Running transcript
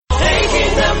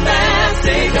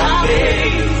of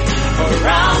faith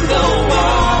around the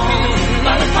world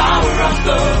by the power of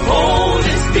the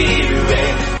Holy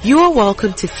Spirit. You are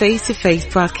welcome to Face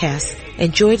broadcast.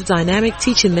 Enjoy the dynamic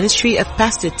teaching ministry of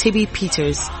Pastor T.B.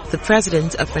 Peters, the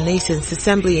president of Renaissance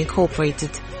Assembly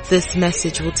Incorporated. This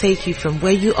message will take you from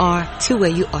where you are to where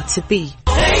you ought to be.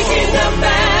 Taking the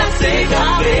message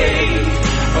of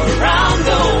faith around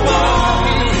the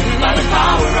world by the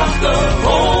power of the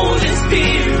Holy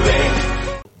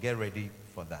Spirit. Get ready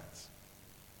for that.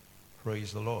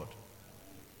 Praise the Lord.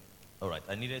 All right,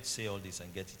 I needed to say all this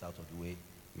and get it out of the way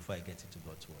before I get into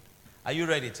God's word. Are you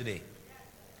ready today?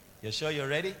 You're sure you're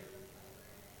ready?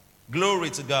 Glory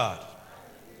to God.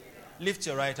 Lift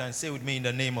your right hand and say with me, in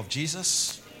the name of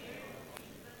Jesus,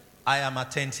 I am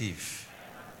attentive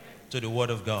to the word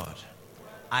of God.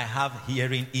 I have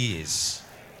hearing ears.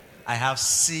 I have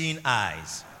seeing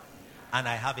eyes. And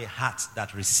I have a heart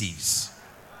that receives.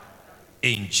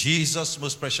 In Jesus'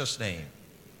 most precious name.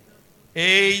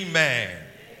 Amen.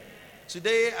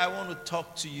 Today I want to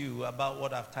talk to you about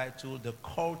what I've titled the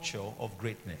culture of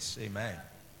greatness. Amen.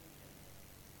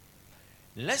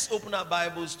 Let's open our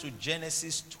Bibles to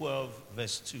Genesis 12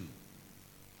 verse 2.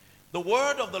 The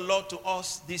word of the Lord to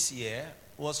us this year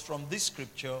was from this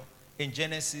scripture in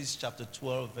Genesis chapter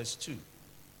 12 verse 2.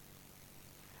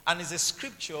 And it's a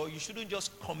scripture you shouldn't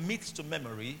just commit to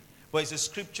memory, but it's a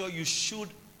scripture you should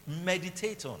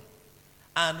meditate on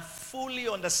and fully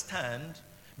understand,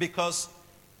 because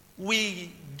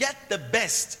we get the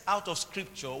best out of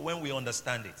scripture when we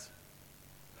understand it.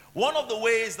 One of the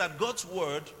ways that God's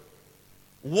word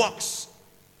works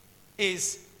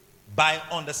is by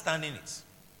understanding it.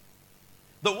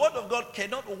 The word of God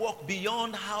cannot work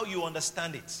beyond how you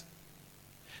understand it.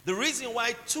 The reason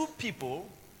why two people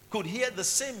could hear the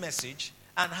same message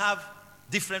and have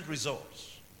different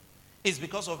results is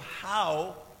because of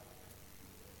how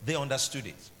they understood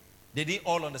it. They didn't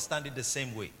all understand it the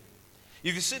same way.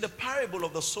 If you see the parable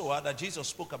of the sower that Jesus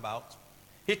spoke about,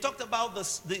 he talked about the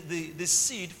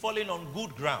seed falling on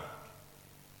good ground.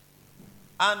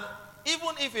 And even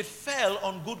if it fell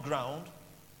on good ground,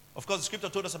 of course the scripture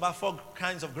told us about 4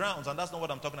 kinds of grounds, and that's not what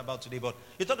I'm talking about today, but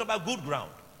he talked about good ground.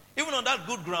 Even on that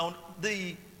good ground,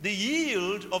 the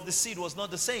yield of the seed was not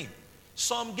the same.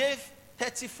 Some gave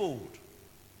 30-fold.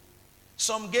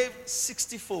 Some gave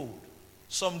 60-fold.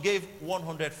 Some gave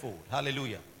 100-fold.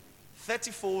 Hallelujah.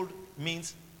 30-fold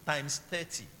means times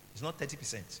 30. It's not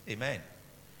 30%. Amen.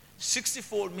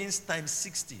 60-fold means times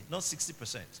 60, not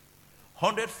 60%.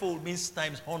 100-fold means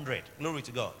times 100. Glory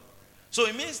to God. So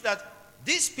it means that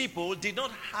these people did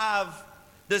not have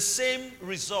the same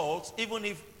results, even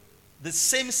if the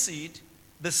same seed,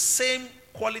 the same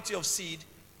quality of seed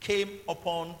came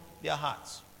upon their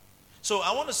hearts. So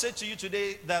I want to say to you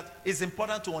today that it's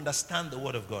important to understand the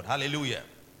word of God. Hallelujah.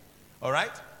 All right?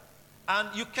 And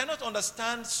you cannot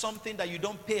understand something that you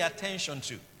don't pay attention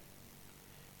to.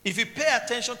 If you pay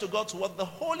attention to God's word, the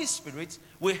Holy Spirit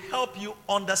will help you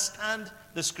understand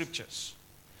the scriptures.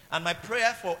 And my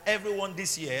prayer for everyone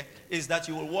this year is that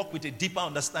you will walk with a deeper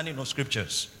understanding of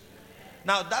scriptures.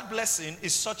 Now, that blessing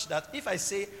is such that if I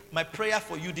say my prayer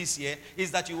for you this year is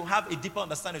that you will have a deeper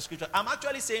understanding of scripture, I'm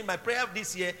actually saying my prayer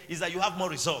this year is that you have more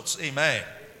results. Amen.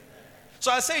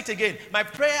 So I'll say it again. My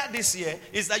prayer this year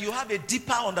is that you have a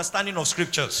deeper understanding of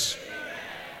scriptures.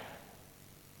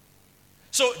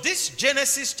 So this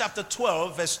Genesis chapter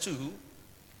 12 verse 2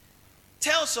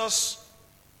 tells us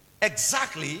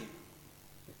exactly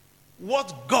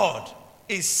what God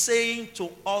is saying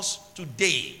to us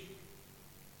today.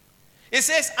 It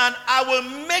says, and I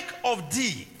will make of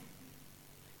thee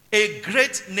a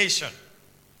great nation,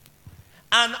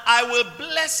 and I will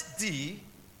bless thee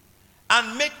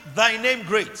and make thy name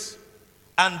great,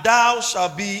 and thou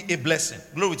shalt be a blessing.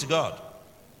 Glory to God.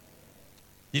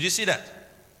 Did you see that?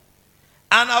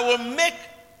 And I will make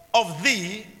of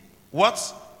thee what?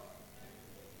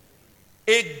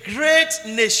 A great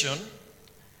nation,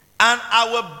 and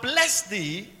I will bless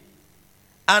thee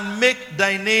and make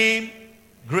thy name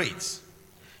great.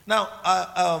 Now,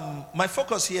 my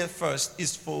focus here first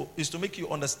is to make you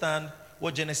understand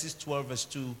what Genesis 12 verse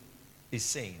 2 is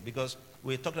saying, because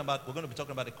we're going to be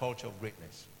talking about the culture of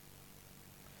greatness.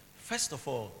 First of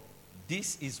all,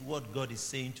 this is what God is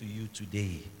saying to you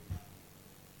today.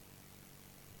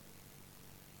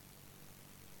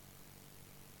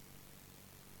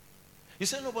 You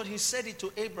say, no, but he said it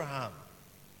to Abraham.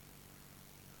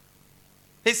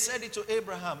 He said it to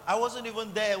Abraham. I wasn't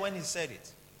even there when he said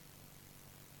it.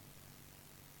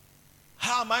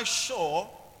 How am I sure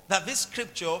that this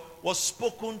scripture was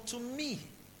spoken to me?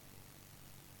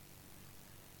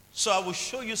 So I will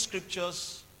show you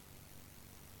scriptures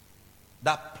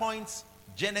that point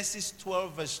Genesis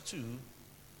 12 verse 2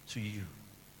 to you.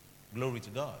 Glory to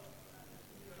God.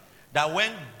 That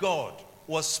when God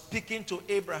was speaking to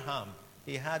Abraham,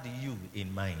 he had you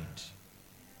in mind.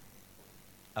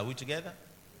 Are we together?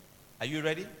 Are you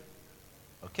ready?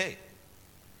 Okay.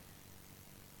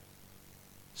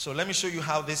 So let me show you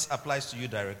how this applies to you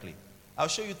directly. I'll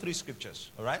show you 3 scriptures,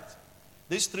 all right?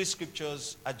 These 3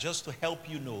 scriptures are just to help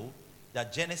you know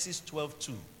that Genesis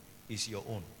 12:2 is your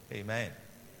own. Amen.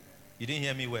 You didn't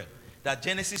hear me well. That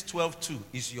Genesis 12:2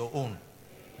 is your own.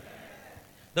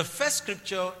 The first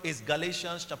scripture is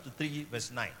Galatians chapter 3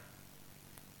 verse 9.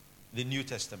 The New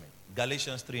Testament.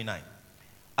 Galatians 3:9.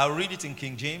 I'll read it in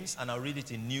King James and I'll read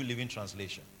it in New Living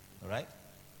Translation. All right?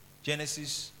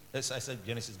 Galatians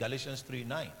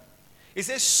 3:9. It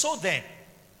says, so then,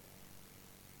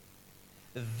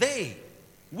 they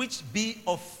which be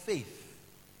of faith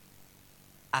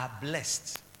are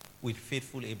blessed with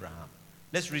faithful Abraham.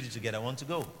 Let's read it together. I want to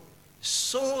go.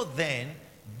 So then,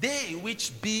 they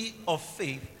which be of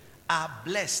faith are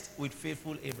blessed with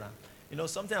faithful Abraham. You know,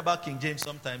 something about King James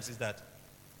sometimes is that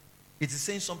it is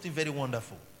saying something very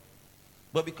wonderful.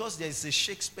 But because there is a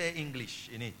Shakespeare English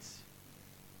in it,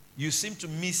 you seem to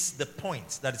miss the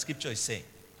point that the scripture is saying.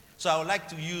 So I would like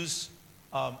to use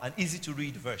an easy to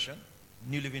read version,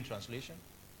 New Living Translation.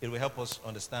 It will help us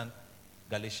understand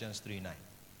Galatians 3:9.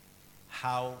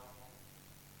 How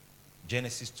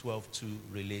Genesis 12:2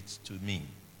 relates to me.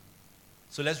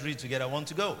 So let's read together. I want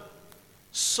to go.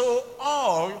 So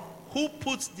all who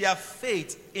put their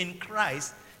faith in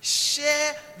Christ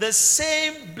share the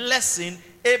same blessing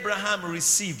Abraham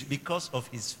received because of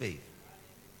his faith.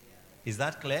 Is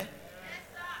that clear? Yes,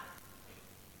 sir.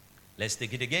 Let's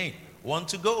take it again. Want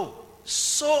to go.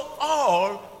 So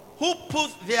all who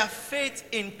put their faith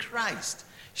in Christ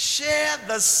share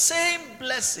the same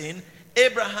blessing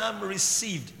Abraham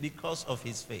received because of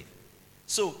his faith.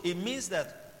 So it means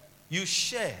that you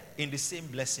share in the same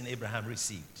blessing Abraham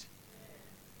received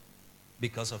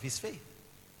because of his faith.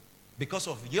 Because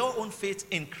of your own faith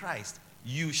in Christ,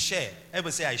 you share.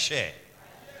 Everybody say, I share.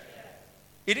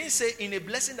 It didn't say in a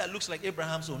blessing that looks like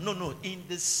Abraham's own. No, in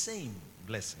the same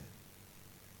blessing.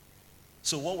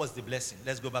 So what was the blessing?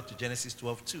 Let's go back to Genesis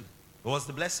 12:2. What was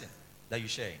the blessing that you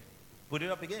share? Put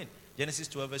it up again. Genesis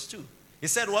 12 verse 2. He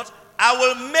said what? I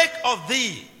will make of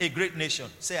thee a great nation.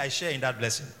 Say, I share in that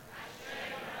blessing.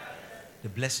 The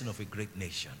blessing of a great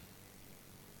nation.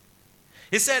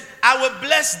 He said, I will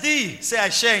bless thee. Say, I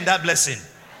share in that blessing.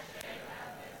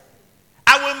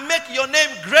 I will make your name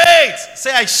great.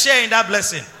 Say, I share in that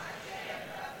blessing.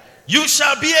 You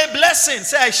shall be a blessing.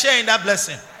 Say, I share in that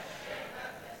blessing.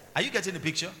 Are you getting the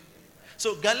picture?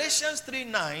 So Galatians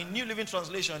 3:9, New Living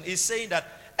Translation, is saying that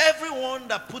everyone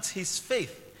that puts his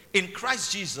faith in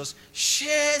Christ Jesus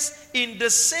shares in the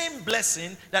same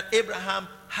blessing that Abraham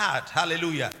had.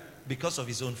 Hallelujah. Because of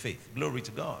his own faith. Glory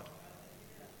to God.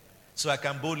 So I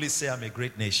can boldly say I'm a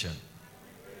great nation.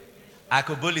 I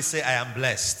can boldly say I am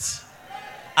blessed.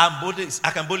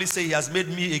 I can boldly say he has made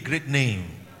me a great name.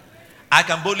 I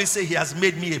can boldly say he has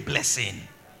made me a blessing.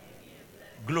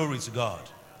 Glory to God.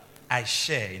 I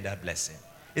share in that blessing.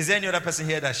 Is there any other person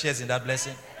here that shares in that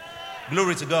blessing?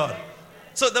 Glory to God.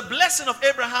 So the blessing of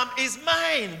Abraham is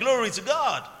mine. Glory to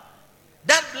God.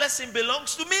 That blessing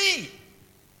belongs to me.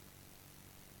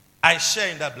 I share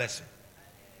in that blessing.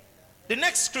 The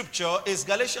next scripture is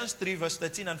Galatians 3 verse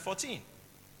 13 and 14.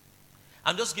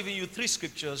 I'm just giving you 3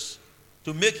 scriptures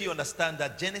to make you understand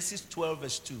that Genesis 12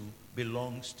 verse 2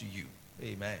 belongs to you.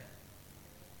 Amen.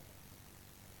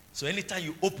 So anytime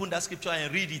you open that scripture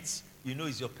and read it, you know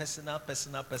it's your personal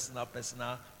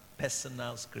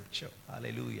scripture.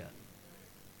 Hallelujah.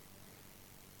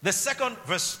 The second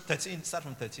verse 13, start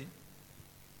from 13.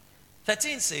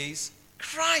 13 says,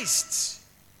 Christ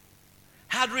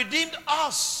had redeemed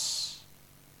us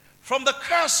from the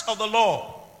curse of the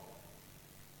law.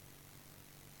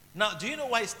 Now, do you know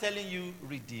why he's telling you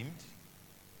redeemed?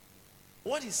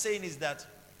 What he's saying is that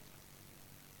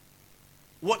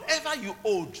whatever you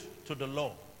owed to the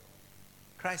law,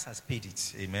 Christ has paid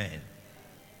it. Amen.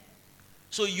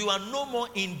 So you are no more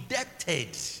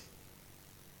indebted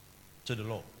to the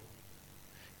law.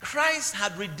 Christ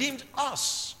had redeemed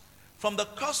us from the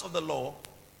curse of the law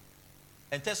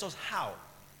and tells us how.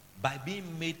 By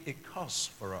being made a curse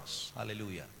for us.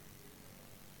 Hallelujah.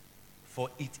 For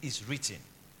it is written,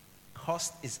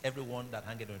 cursed is everyone that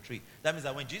hangeth on a tree. That means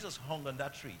that when Jesus hung on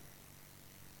that tree,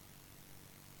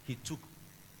 he took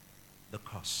the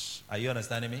curse. Are you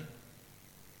understanding me?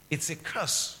 It's a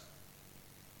curse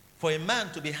for a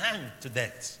man to be hanged to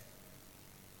death.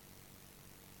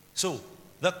 So,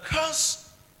 the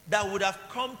curse that would have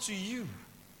come to you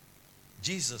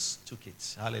Jesus took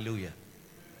it. Hallelujah.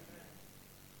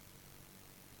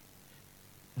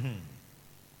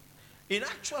 In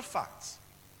actual fact,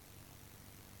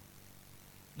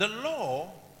 the law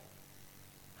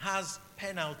has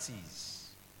penalties.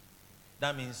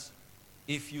 That means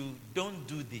if you don't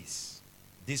do this,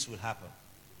 this will happen.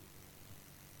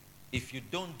 If you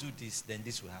don't do this, then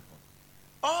this will happen.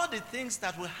 All the things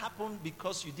that will happen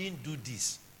because you didn't do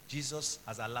this, Jesus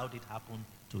has allowed it happen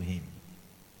to him.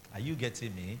 Are you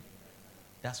getting me?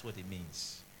 That's what it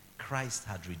means. Christ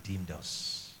had redeemed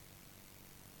us.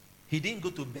 He didn't go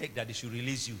to beg that he should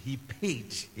release you. He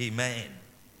paid. Amen.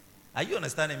 Are you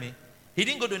understanding me? He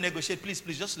didn't go to negotiate. Please,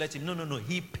 just let him. No.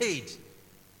 He paid.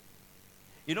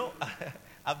 You know,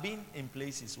 I've been in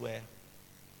places where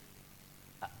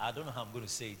I don't know how I'm going to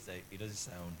say it. It doesn't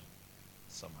sound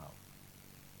somehow.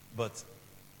 But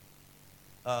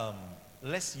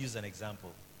let's use an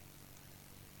example.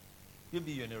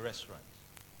 Maybe you're in a restaurant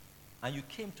and you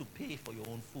came to pay for your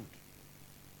own food.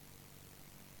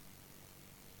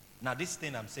 Now, this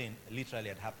thing I'm saying literally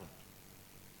had happened.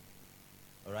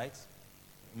 All right?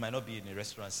 It might not be in a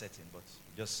restaurant setting, but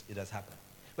it has happened.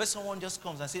 Where someone just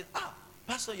comes and says,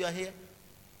 Pastor, you are here.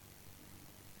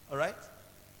 All right?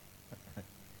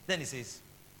 Then he says,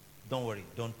 don't worry,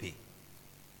 don't pay.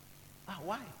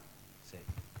 Why? Say,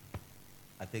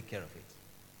 I take care of it.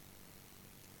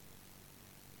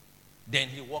 Then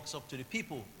he walks up to the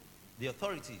people, the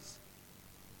authorities,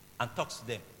 and talks to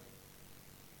them.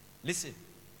 Listen.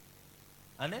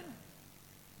 And then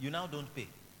you now don't pay.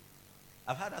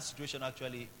 I've had that situation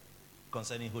actually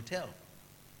concerning hotel.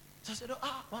 So I said,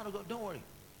 man of God, don't worry.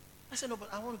 I said, no, but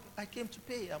I came to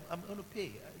pay. I'm going to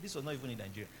pay. This was not even in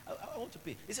Nigeria. I want to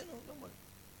pay. He said, no, don't worry.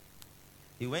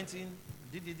 He went in,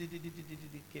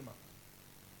 came out.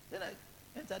 Then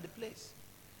I entered the place.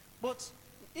 But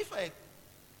if I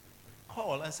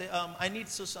call and say, I need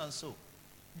so and so,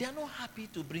 they are not happy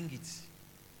to bring it.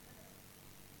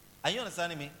 Are you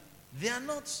understanding me? They are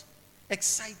not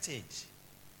excited.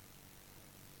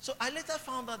 So I later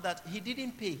found out that he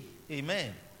didn't pay.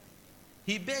 Amen.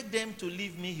 He begged them to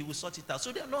leave me. He will sort it out.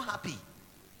 So they are not happy.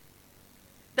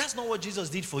 That's not what Jesus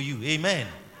did for you. Amen.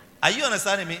 Are you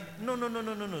understanding me? No.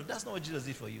 That's not what Jesus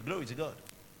did for you. Glory to God.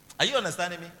 Are you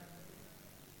understanding me?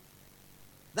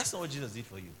 That's not what Jesus did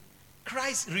for you.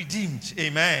 Christ redeemed.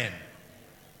 Amen.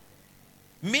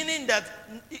 Meaning that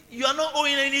you are not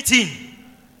owing anything.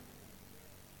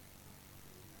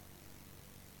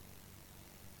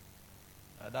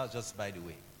 That was just by the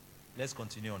way. Let's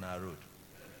continue on our road.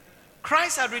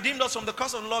 Christ had redeemed us from the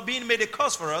curse of the law, being made a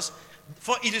curse for us.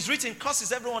 For it is written, cursed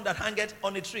is everyone that hangeth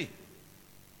on a tree.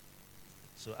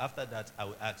 So after that, I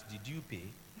will ask, did you pay?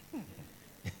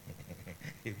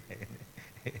 Amen.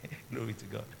 Glory to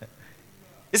God.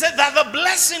 He said that the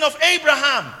blessing of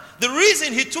Abraham, the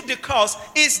reason he took the curse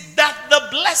is that the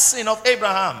blessing of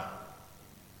Abraham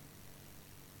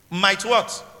might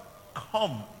what?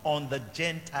 Come on the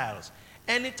Gentiles.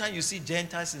 Anytime you see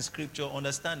Gentiles in scripture,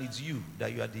 understand it's you,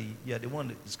 that you are the one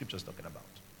that the scripture is talking about.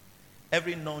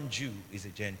 Every non-Jew is a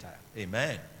Gentile.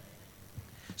 Amen.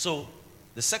 So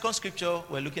the second scripture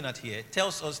we're looking at here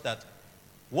tells us that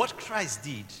what Christ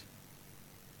did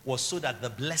was so that the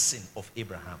blessing of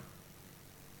Abraham,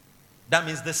 that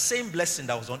means the same blessing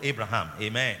that was on Abraham,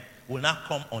 amen, will now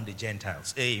come on the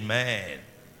Gentiles. Amen.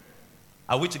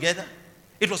 Are we together?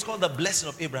 It was called the blessing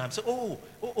of Abraham. So,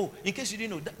 in case you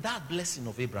didn't know, that blessing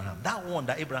of Abraham, that one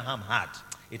that Abraham had,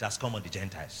 it has come on the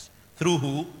Gentiles. Through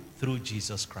who? Through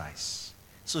Jesus Christ.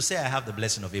 So say, I have the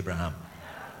blessing of Abraham.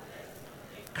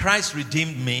 Christ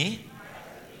redeemed me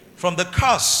from the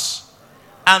curse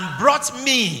and brought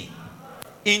me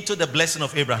into the blessing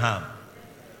of Abraham.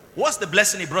 What's the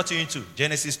blessing he brought you into?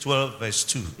 Genesis 12 verse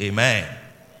 2. Amen.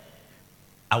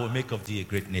 I will make of thee a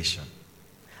great nation.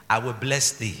 I will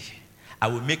bless thee. I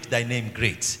will make thy name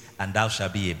great, and thou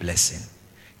shalt be a blessing.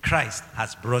 Christ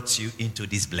has brought you into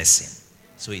this blessing.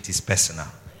 So it is personal.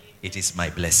 It is my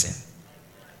blessing.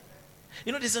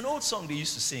 You know, there's an old song they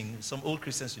used to sing. Some old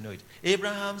Christians, you know it.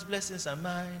 Abraham's blessings are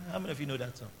mine. How many of you know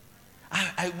that song?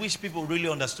 I wish people really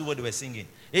understood what they were singing.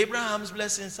 Abraham's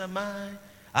blessings are mine.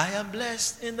 I am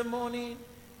blessed in the morning.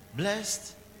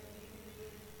 Blessed.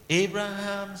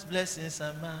 Abraham's blessings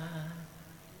are mine.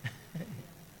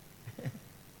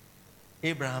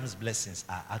 Abraham's blessings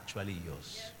are actually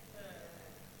yours.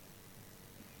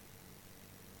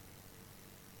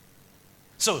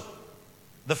 So,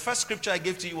 the first scripture I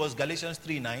gave to you was Galatians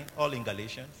 3:9, all in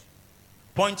Galatians,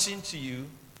 pointing you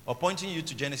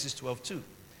to Genesis 12:2.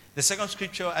 The second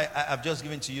scripture I've just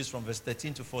given to you is from verse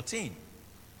 13 to 14,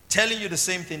 telling you the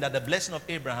same thing, that the blessing of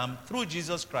Abraham through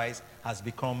Jesus Christ has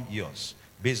become yours.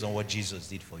 based on what Jesus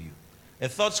did for you. A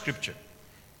third scripture,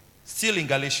 still in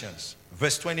Galatians,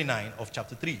 verse 29 of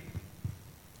chapter 3.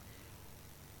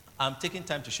 I'm taking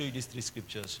time to show you these three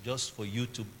scriptures just for you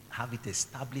to have it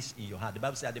established in your heart. The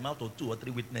Bible says at the mouth of 2 or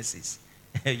 3 witnesses,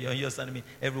 you understand me?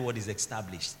 Every word is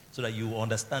established so that you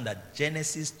understand that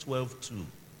Genesis 12:2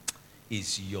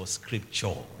 is your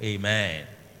scripture. Amen.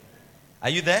 Are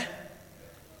you there?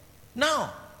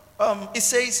 Now, it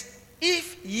says,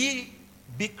 if ye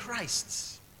be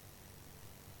Christ's.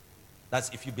 That's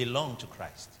if you belong to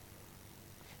Christ.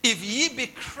 If ye be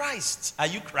Christ's, are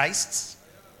you Christ's?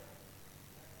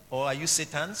 Or are you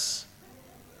Satan's?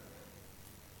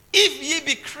 If ye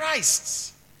be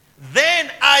Christ's, then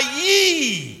are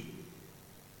ye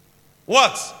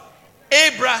what?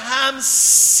 Abraham's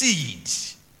seed.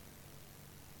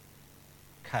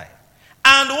 Okay.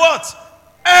 And what?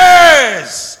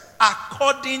 Heirs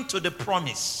according to the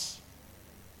promise.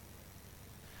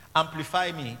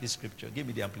 Amplify me the scripture. Give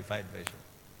me the amplified version.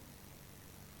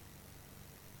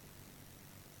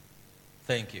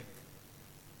 Thank you.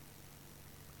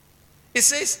 It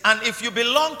says, and if you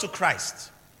belong to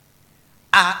Christ,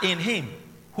 are in him,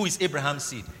 who is Abraham's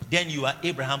seed, then you are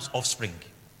Abraham's offspring.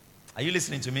 Are you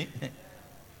listening to me?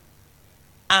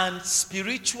 And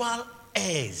spiritual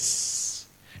heirs.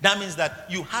 That means that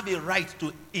you have a right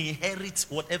to inherit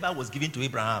whatever was given to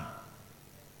Abraham.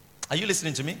 Are you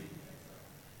listening to me?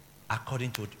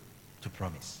 According to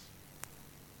promise.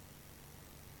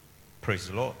 Praise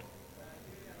the Lord.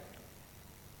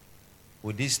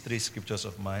 With these three scriptures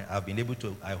of mine, I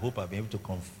hope I've been able to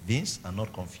convince and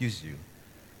not confuse you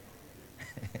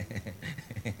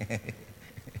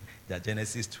that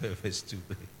Genesis 12 verse 2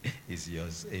 is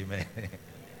yours. Amen.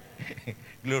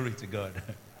 Glory to God.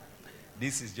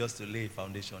 This is just to lay a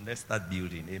foundation. Let's start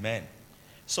building. Amen.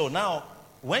 So now,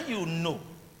 when you know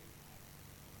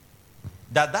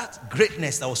that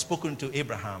greatness that was spoken to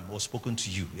Abraham was spoken to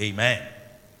you. Amen.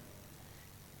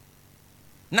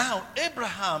 Now,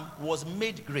 Abraham was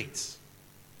made great.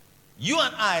 You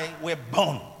and I were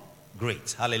born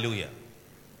great. Hallelujah.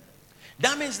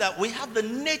 That means that we have the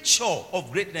nature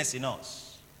of greatness in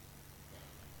us.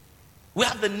 We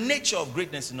have the nature of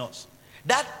greatness in us.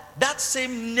 That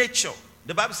same nature,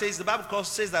 the Bible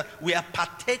says that we are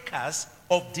partakers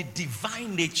of the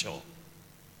divine nature.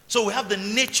 So we have the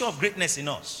nature of greatness in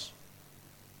us.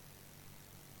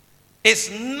 It's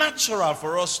natural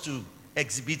for us to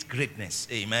exhibit greatness.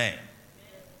 Amen.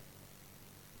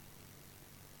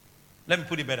 Let me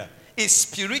put it better. It's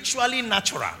spiritually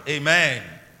natural. Amen.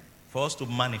 For us to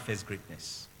manifest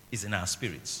greatness. It's in our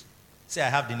spirits. Say, I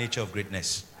have the nature of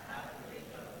greatness.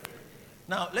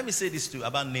 Now, let me say this too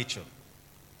about nature.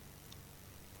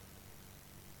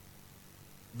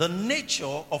 The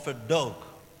nature of a dog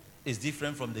is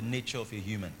different from the nature of a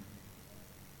human.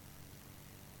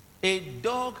 A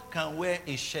dog can wear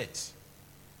a shirt.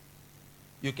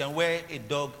 You can wear a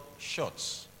dog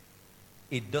shorts.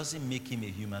 It doesn't make him a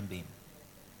human being.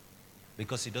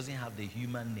 Because he doesn't have the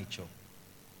human nature.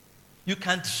 You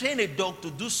can train a dog to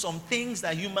do some things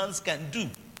that humans can do.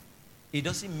 It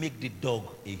doesn't make the dog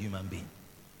a human being.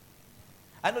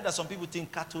 I know that some people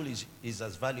think cattle is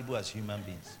as valuable as human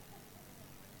beings.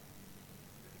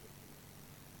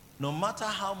 No matter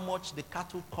how much the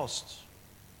cattle costs,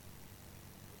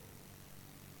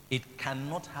 it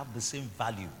cannot have the same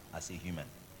value as a human.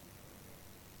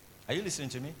 Are you listening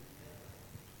to me?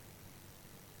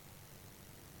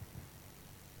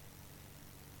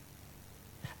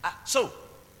 So,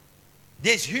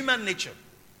 there's human nature.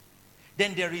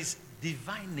 Then there is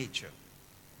divine nature.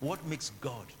 What makes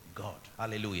God, God?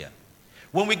 Hallelujah.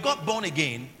 When we got born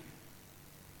again,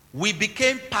 we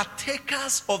became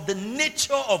partakers of the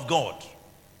nature of God.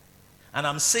 And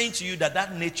I'm saying to you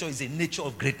that nature is a nature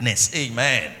of greatness.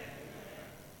 Amen.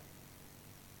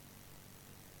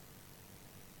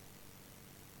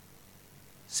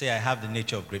 Say, I have the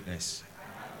nature of greatness.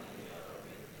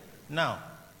 Now,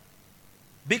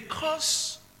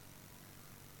 because,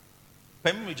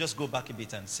 let me just go back a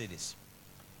bit and say this.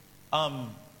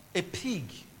 A pig,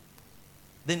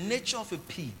 the nature of a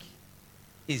pig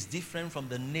is different from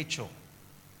the nature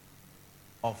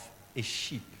of a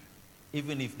sheep,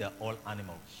 even if they're all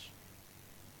animals.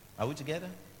 Are we together?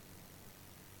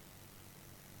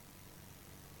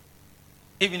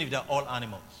 Even if they're all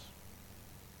animals.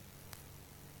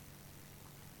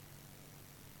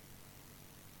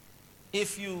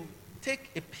 If you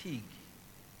take a pig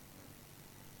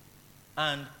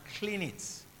and clean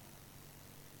it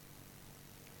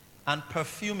and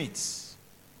perfume it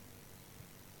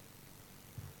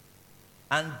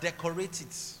and decorate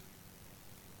it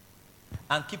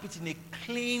and keep it in a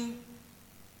clean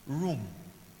room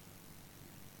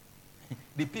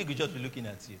The pig will just be looking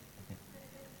at you.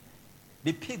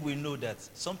 The pig will know that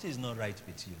something is not right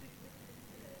with you.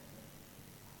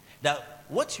 That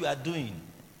what you are doing,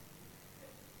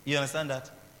 you understand that,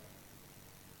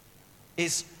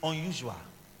 is unusual.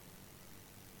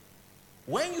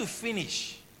 When you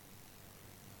finish,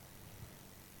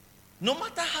 no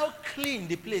matter how clean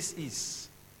the place is,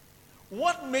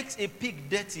 what makes a pig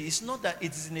dirty is not that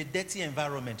it is in a dirty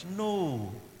environment.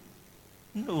 No.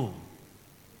 No.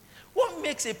 What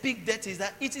makes a pig dirty is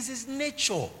that it is his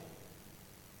nature.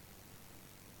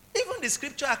 Even the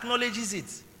scripture acknowledges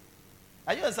it.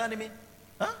 Are you understanding me?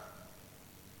 Huh?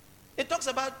 It talks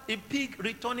about a pig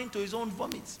returning to his own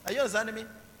vomit. Are you understanding me?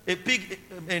 A pig,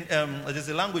 there's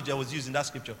a language I was using in that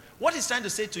scripture. What he's trying to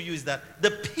say to you is that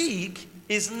the pig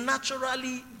is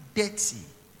naturally dirty.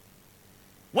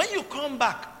 When you come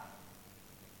back,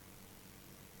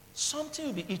 something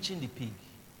will be itching the pig.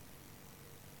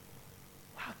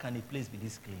 How can a place be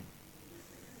this clean?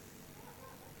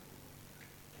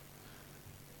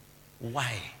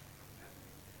 Why?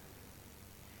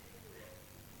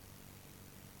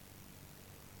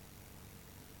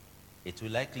 It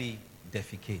will likely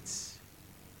defecate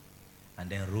and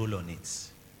then roll on it.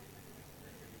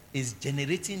 It's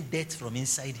generating dirt from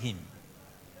inside him.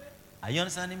 Are you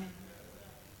understanding me?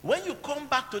 When you come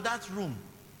back to that room,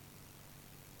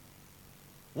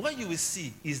 what you will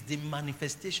see is the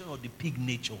manifestation of the pig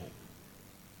nature.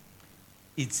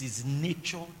 It's his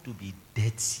nature to be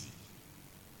dirty.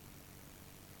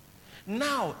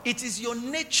 Now, it is your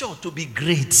nature to be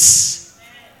great. So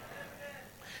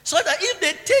that if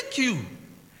they take you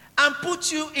and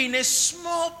put you in a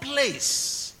small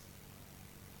place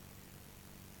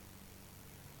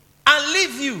and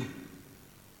leave you,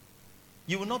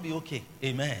 you will not be okay.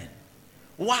 Amen.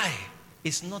 Why?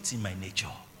 It's not in my nature.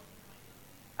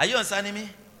 Are you understanding me?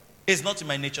 It's not in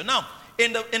my nature. Now,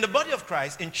 in the body of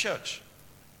Christ, in church,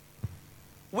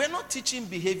 we're not teaching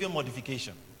behavior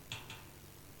modification.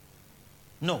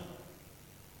 No.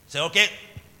 Say, okay,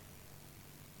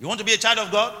 you want to be a child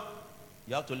of God?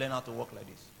 You have to learn how to walk like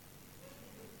this.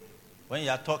 When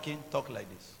you are talking, talk like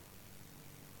this.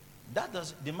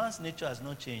 The man's nature has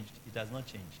not changed. It has not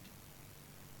changed.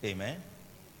 Amen.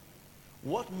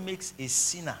 What makes a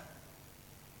sinner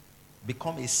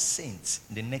become a saint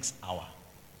in the next hour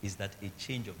is that a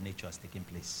change of nature has taken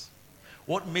place.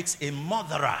 What makes a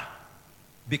murderer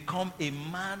become a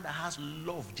man that has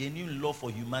love, genuine love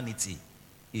for humanity,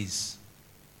 is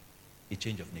a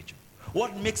change of nature.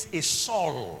 What makes a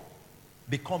Saul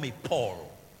become a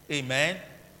Paul, amen,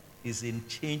 is a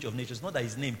change of nature. It's not that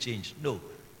his name changed. No.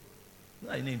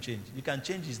 Not his name changed. You can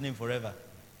change his name forever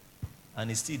and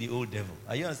he's still the old devil.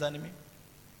 Are you understanding me?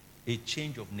 A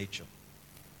change of nature.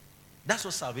 That's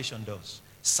what salvation does.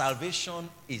 Salvation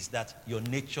is that your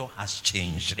nature has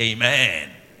changed. Amen.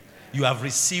 You have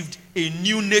received a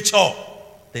new nature.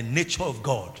 The nature of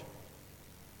God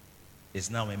is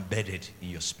now embedded in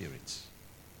your spirit.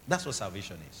 That's what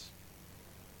salvation is.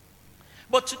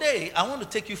 But today, I want to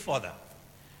take you further.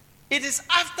 It is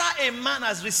after a man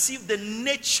has received the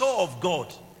nature of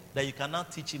God that you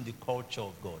cannot teach him the culture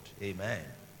of God. Amen.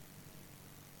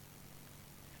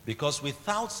 Because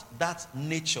without that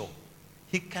nature,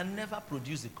 he can never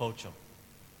produce the culture.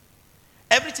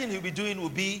 Everything he'll be doing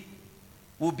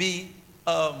will be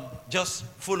just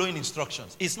following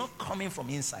instructions. It's not coming from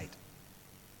inside.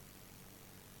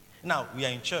 Now, we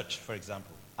are in church, for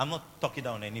example. I'm not talking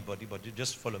down on anybody, but you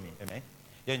just follow me. Amen.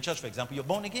 You're in church, for example. You're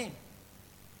born again.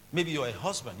 Maybe you're a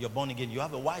husband. You're born again. You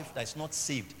have a wife that's not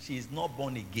saved. She is not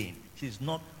born again. She's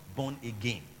not born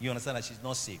again. You understand that she's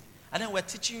not saved. And then we're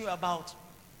teaching you about,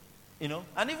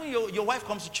 and even your wife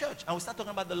comes to church and we start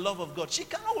talking about the love of God. She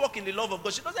cannot walk in the love of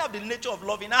God. She doesn't have the nature of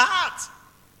love in her heart.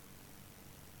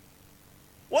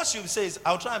 What she will say is,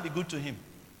 I'll try and be good to him.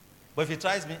 But if he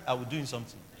tries me, I will do him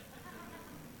something.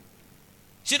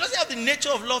 She doesn't have the nature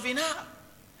of love in her.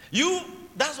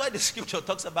 That's why the scripture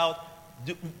talks about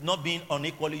not being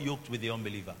unequally yoked with the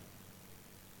unbeliever.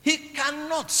 He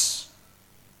cannot.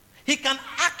 He can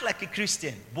act like a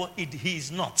Christian, but he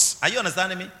is not. Are you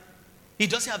understanding me? He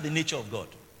doesn't have the nature of God.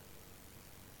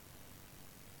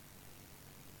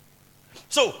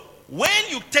 So, when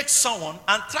you take someone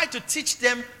and try to teach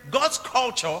them God's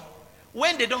culture,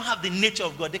 when they don't have the nature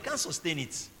of God, they can't sustain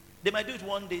it. They might do it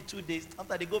 1 day, 2 days,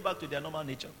 after they go back to their normal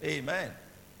nature. Amen.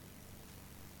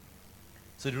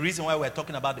 So the reason why we're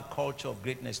talking about the culture of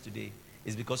greatness today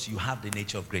is because you have the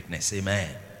nature of greatness.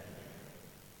 Amen.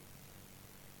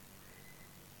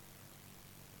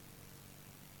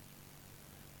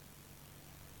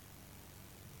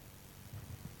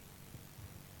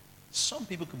 Some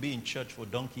people could be in church for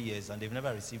donkey years and they've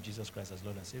never received Jesus Christ as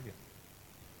Lord and Savior.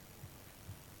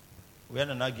 We had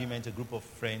an argument, a group of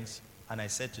friends, and I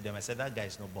said to them, I said, that guy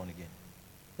is not born again.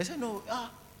 They said, no,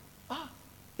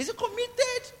 he's a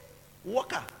committed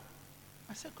worker.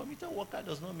 I said, committed worker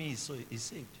does not mean he's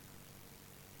saved.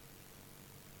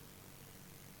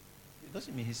 It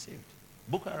doesn't mean he's saved.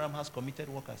 Boko Haram has committed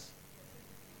workers.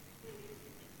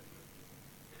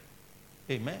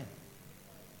 Amen.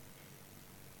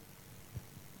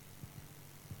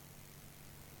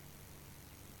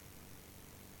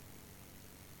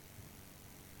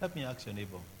 Let me ask your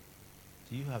neighbor,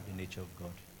 do you have the nature of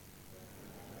God?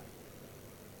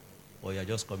 Or you're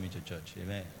just coming to church?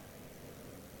 Amen.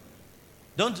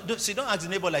 Don't ask the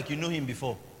neighbor like you knew him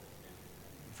before.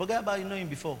 Forget about you know him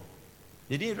before.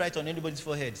 They didn't write on anybody's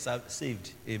forehead,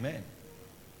 saved. Amen.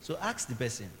 So ask the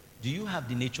person, do you have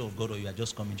the nature of God or you are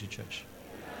just coming to church?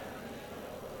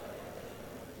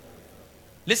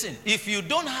 Listen, if you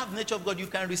don't have the nature of God, you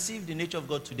can receive the nature of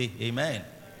God today. Amen.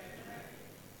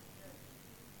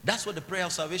 That's what the prayer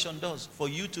of salvation does, for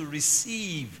you to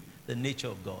receive the nature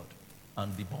of God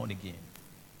and be born again.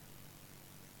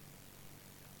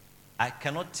 I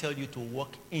cannot tell you to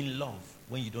walk in love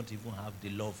when you don't even have the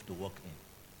love to walk in.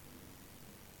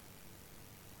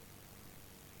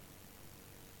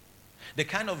 The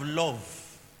kind of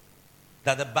love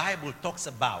that the Bible talks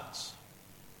about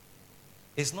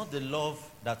is not the love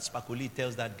that Spakuli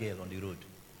tells that girl on the road.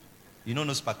 You don't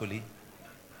know Spakuli?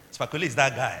 Spakuli is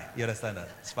that guy. You understand that?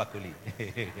 Spakuli.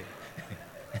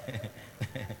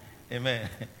 Amen.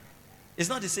 It's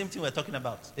not the same thing we're talking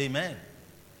about. Amen.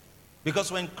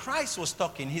 Because when Christ was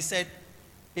talking, he said,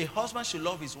 a husband should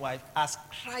love his wife as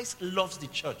Christ loves the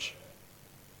church.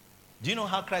 Do you know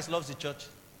how Christ loves the church?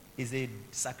 It's a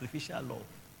sacrificial love.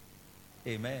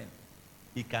 Amen.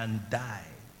 He can die.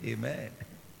 Amen.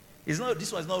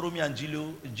 This was not Romeo and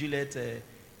Juliet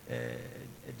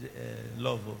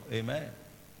love. Amen.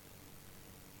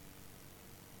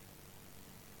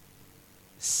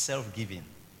 Self-giving.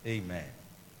 Amen.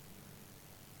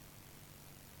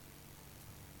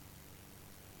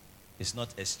 It's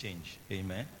not exchange.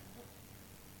 Amen.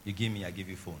 You give me, I give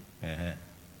you phone. Uh-huh.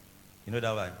 You know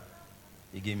that one?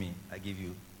 You give me, I give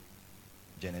you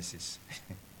Genesis.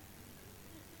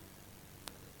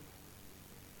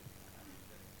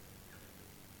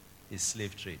 It's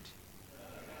slave trade.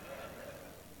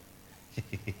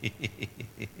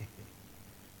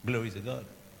 Glory to God.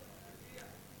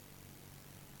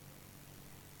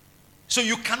 So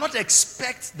you cannot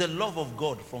expect the love of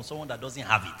God from someone that doesn't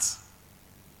have it.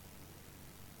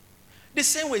 The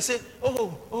same way, say,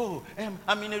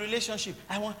 I'm in a relationship.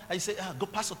 I say, go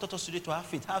Pastor taught us today to have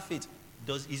faith. Have faith.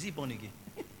 Is he born again?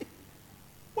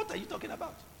 What are you talking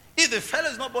about? If the fellow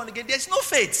is not born again, there's no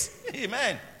faith.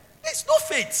 Amen. There's no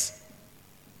faith.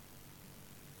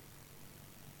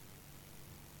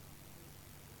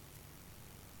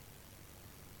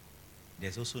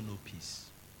 There's also no peace.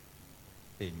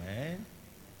 Amen.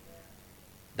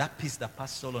 That peace that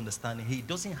passes all understanding, he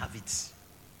doesn't have it.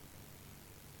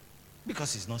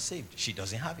 Because he's not saved. She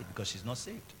doesn't have it because she's not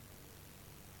saved.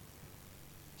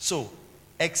 So,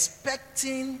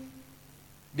 expecting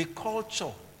the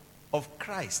culture of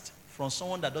Christ from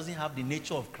someone that doesn't have the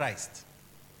nature of Christ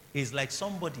is like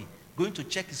somebody going to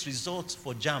check his results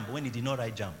for JAMB when he did not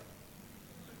write JAMB.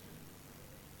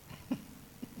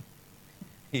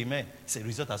 Amen. Say,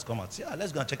 result has come out. Say,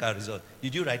 let's go and check our result.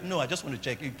 Did you write? No, I just want to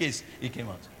check in case it came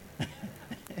out.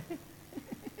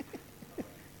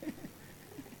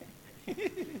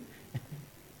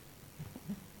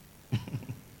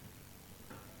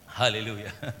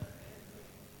 Hallelujah.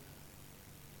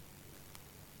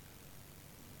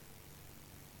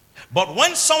 But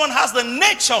when someone has the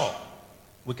nature,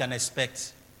 we can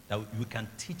expect that we can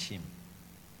teach him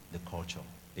the culture.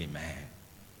 Amen.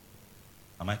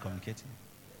 Am I communicating?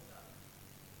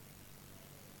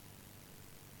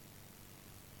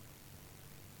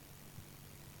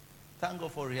 Thank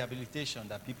God for rehabilitation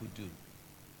that people do.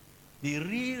 The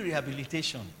real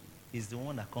rehabilitation is the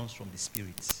one that comes from the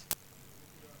Spirit.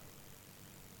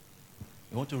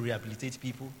 You want to rehabilitate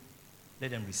people?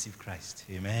 Let them receive Christ.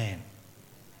 Amen.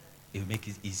 It will make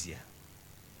it easier.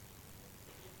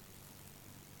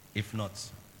 If not,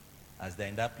 as they're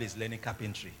in that place learning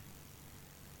carpentry,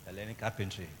 they're learning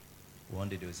carpentry. One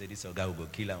day they will say, this guy will go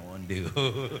kill him one day.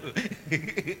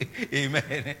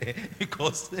 Amen.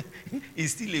 Because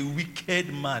he's still a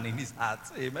wicked man in his heart.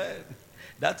 Amen.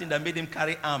 That thing that made him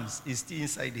carry arms is still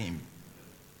inside him.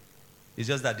 It's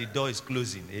just that the door is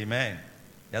closing. Amen.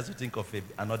 He has to think of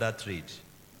another trade.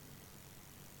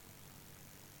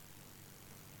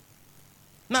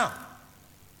 Now,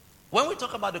 When we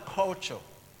talk about the culture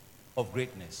of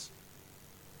greatness,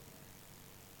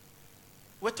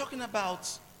 we're talking about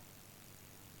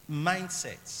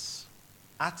mindsets,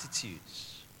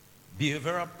 attitudes,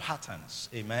 behavioral patterns,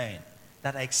 amen,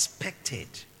 that are expected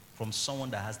from someone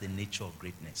that has the nature of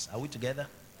greatness. Are we together?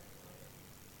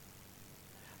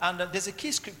 And there's a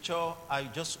key scripture I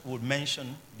just would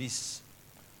mention this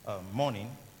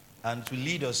morning, and to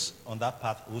lead us on that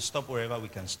path. We'll stop wherever we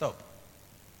can stop.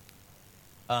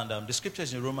 And the scripture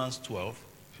is in Romans 12,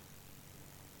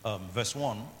 verse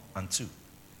 1 and 2.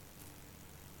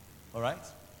 All right?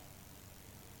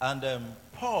 And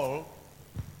Paul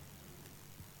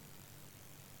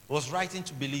was writing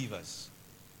to believers.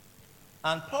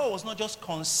 And Paul was not just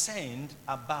concerned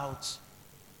about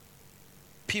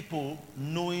people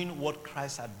knowing what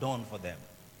Christ had done for them.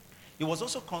 He was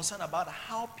also concerned about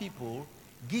how people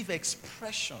give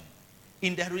expression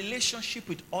in their relationship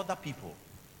with other people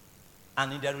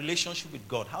and in their relationship with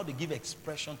God. How they give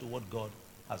expression to what God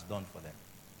has done for them.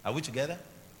 Are we together?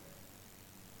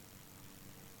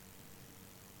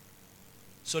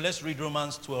 So let's read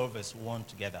Romans 12 verse 1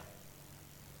 together.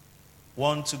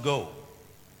 1 to go.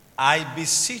 I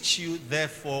beseech you,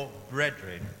 therefore,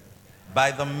 brethren,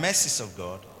 by the mercies of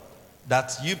God,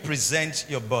 that you present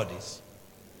your bodies.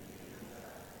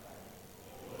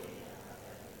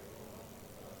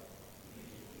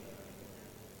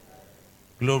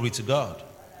 Glory to God.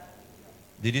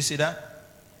 Did you see that?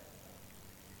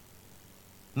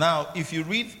 Now, if you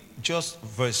read just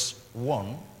verse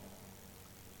 1,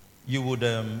 you would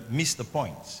miss the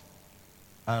point.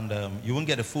 And you won't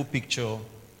get a full picture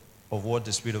of what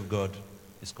the Spirit of God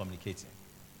is communicating.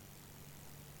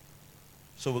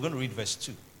 So we're going to read verse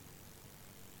 2.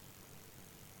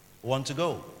 1 to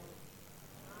go.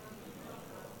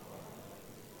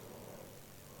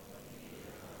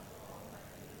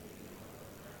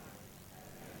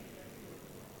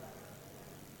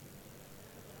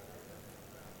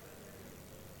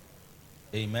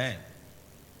 Amen.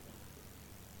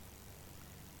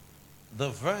 The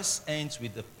verse ends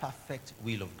with the perfect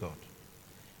will of God.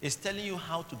 It's telling you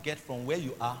how to get from where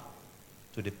you are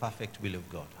to the perfect will of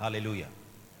God. Hallelujah.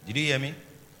 Did you hear me?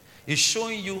 It's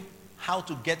showing you how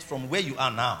to get from where you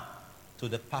are now to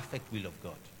the perfect will of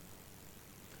God.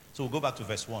 So we'll go back to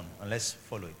verse 1 and let's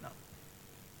follow it now.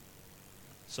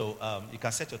 So you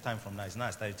can set your time from now. It's now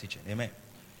I started teaching. Amen.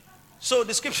 So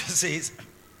the scripture says,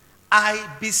 I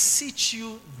beseech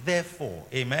you therefore.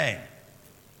 Amen.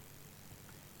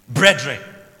 Brethren.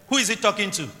 Who is he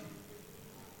talking to?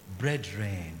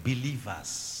 Brethren,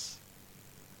 believers.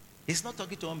 He's not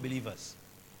talking to unbelievers.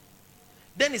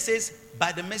 Then he says,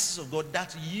 by the mercies of God,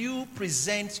 that you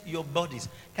present your bodies.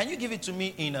 Can you give it to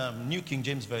me in New King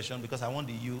James Version? Because I want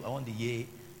the you, I want the ye,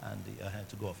 and the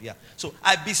to go off. Yeah. So,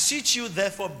 I beseech you,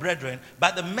 therefore, brethren,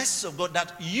 by the mercies of God,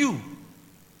 that you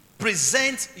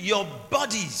present your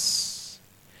bodies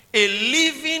a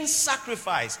living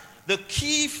sacrifice. The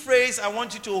key phrase I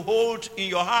want you to hold in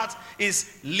your heart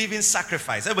is living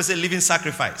sacrifice. Everybody say living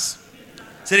sacrifice.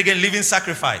 Say it again, living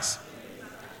sacrifice.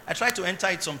 I tried to enter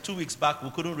it some 2 weeks back. We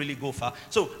couldn't really go far.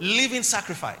 So, living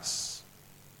sacrifice.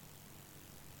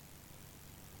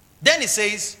 Then it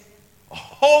says,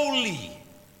 holy,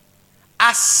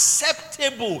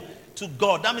 acceptable to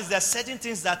God. That means there are certain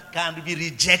things that can be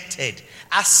rejected.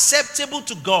 Acceptable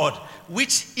to God,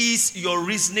 which is your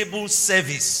reasonable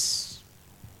service.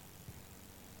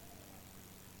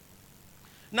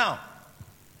 Now,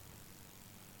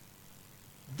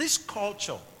 this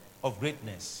culture of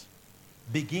greatness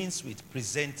begins with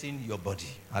presenting your body.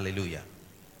 Hallelujah.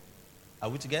 Are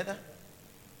we together?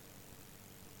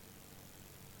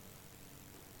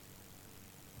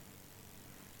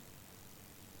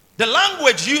 The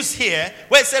language used here,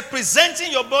 where it said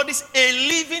presenting your bodies a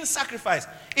living sacrifice,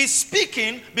 is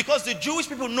speaking because the Jewish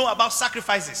people know about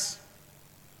sacrifices.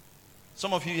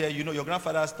 Some of you here, you know your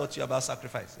grandfathers taught you about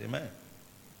sacrifice. Amen.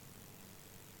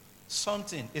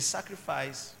 A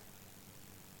sacrifice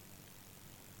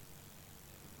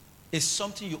is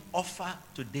something you offer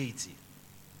to deity.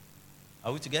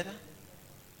 Are we together?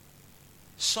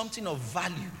 Something of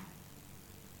value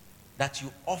that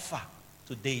you offer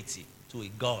to deity, to a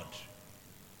God.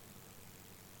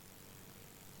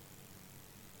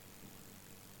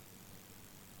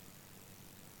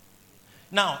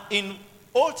 Now, in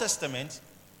Old Testament,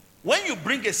 when you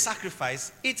bring a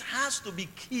sacrifice, it has to be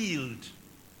killed.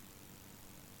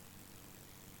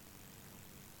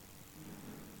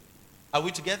 Are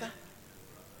we together?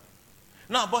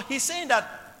 Now, but he's saying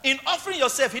that in offering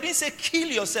yourself, he didn't say kill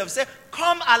yourself. He said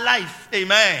come alive.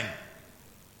 Amen.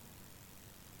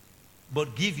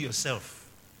 But give yourself.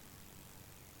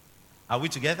 Are we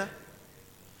together?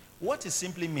 What it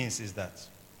simply means is that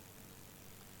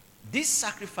this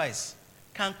sacrifice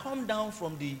can come down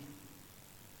from the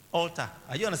altar.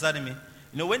 Are you understanding me?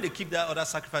 You know, when they keep that other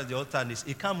sacrifice, the altar, and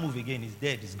it can't move again. It's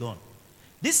dead. It's gone.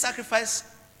 This sacrifice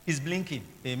is blinking.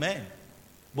 Amen.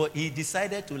 But he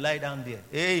decided to lie down there.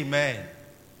 Amen.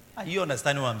 Are you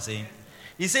understanding what I'm saying?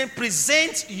 He's saying,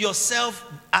 present yourself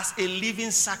as a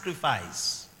living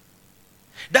sacrifice.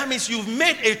 That means you've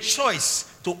made a choice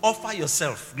to offer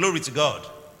yourself. Glory to God.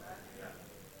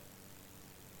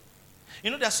 You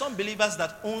know, there are some believers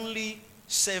that only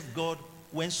serve God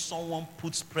when someone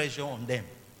puts pressure on them.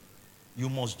 You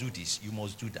must do this, you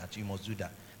must do that, you must do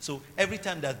that. So every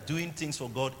time they're doing things for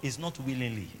God, it's not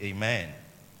willingly. Amen.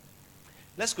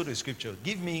 Let's go to the scripture.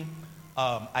 Give me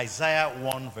Isaiah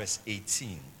 1 verse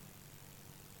 18.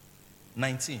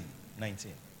 19.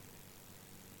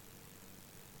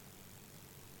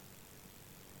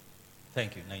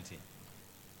 Thank you, 19.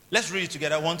 Let's read it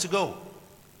together. 1 to go.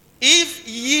 If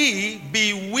ye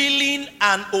be willing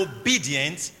and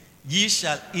obedient, ye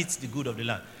shall eat the good of the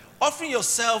land. Offering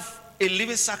yourself a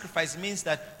living sacrifice means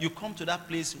that you come to that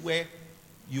place where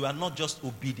you are not just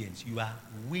obedient, you are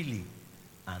willing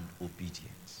and obedient.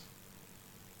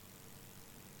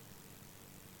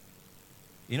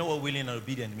 You know what willing and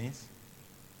obedient means?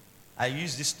 I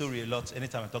use this story a lot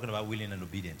anytime I'm talking about willing and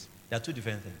obedient. There are two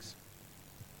different things.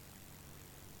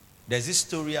 There's this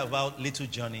story about little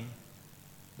Johnny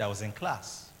that was in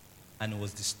class, and it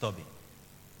was disturbing.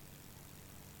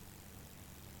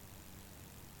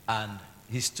 And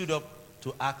he stood up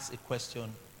to ask a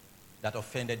question that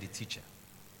offended the teacher.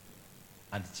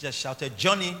 And the teacher shouted,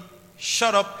 "Johnny,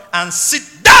 shut up and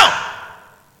sit down!"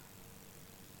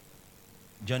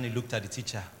 Johnny looked at the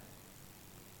teacher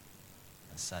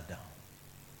and sat down.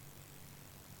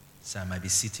 So I might be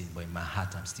sitting, but in my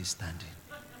heart I'm still standing.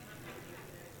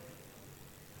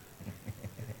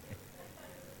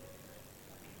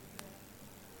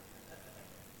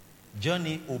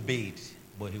 Johnny obeyed,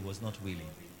 but he was not willing.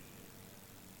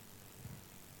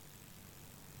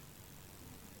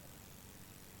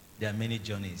 There are many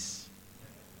Johnnies.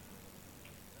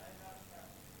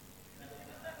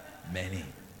 Many.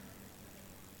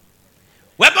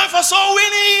 We're going for soul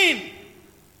winning.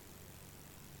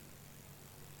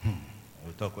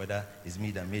 We'll talk whether it's me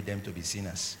that made them to be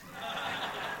sinners.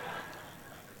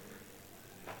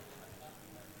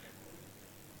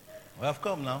 We have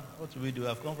come now. What do we do?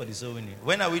 I've come for the soul winning.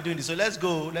 When are we doing this? So let's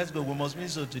go. Let's go. We must win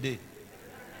so today.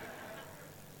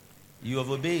 You have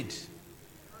obeyed,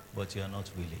 but you are not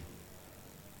willing.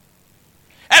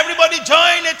 Everybody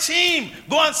join a team.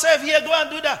 Go and serve here. Go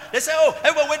and do that. They say, "Oh,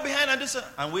 everybody wait behind and do so."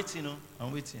 I'm waiting. Oh,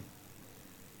 I'm waiting.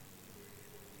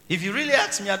 If you really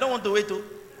ask me, I don't want to wait. Oh.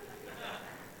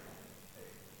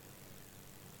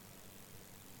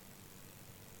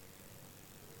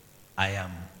 I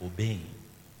am obeying,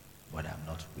 but I'm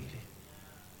not willing.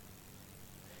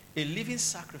 A living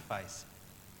sacrifice.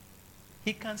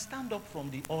 He can stand up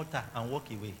from the altar and walk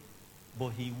away, but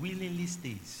he willingly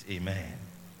stays. Amen.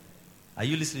 Are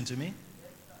you listening to me?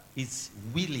 It's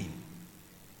willing.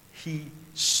 He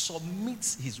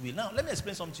submits his will. Now, let me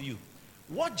explain something to you.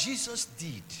 What Jesus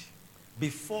did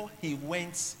before he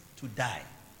went to die.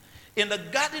 In the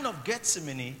Garden of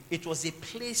Gethsemane, it was a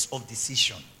place of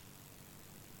decision.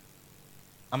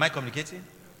 Am I communicating?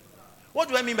 What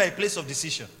do I mean by a place of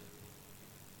decision?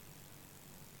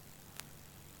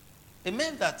 It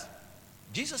meant that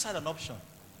Jesus had an option.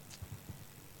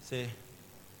 Say,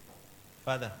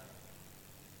 "Father,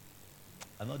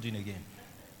 I'm not doing it again."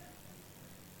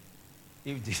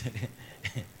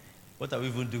 What are we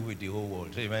even doing with the whole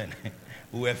world? Amen.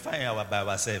 We were fine by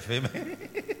ourselves. Amen.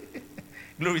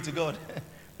 Glory to God.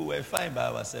 We were fine by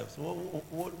ourselves.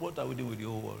 What are we doing with the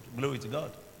whole world? Glory to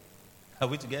God. Are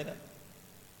we together?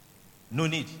 No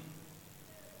need.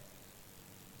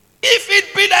 If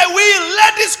it be thy will,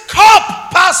 let this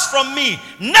cup pass from me.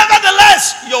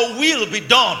 Nevertheless, your will be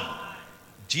done.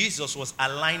 Jesus was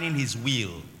aligning his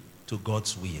will to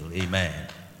God's will. Amen.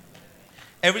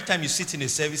 Every time you sit in a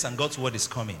service and God's word is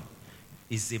coming,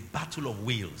 it's a battle of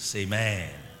wills.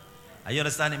 Amen. Are you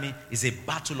understanding me? It's a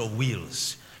battle of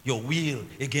wills. Your will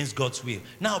against God's will.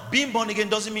 Now, being born again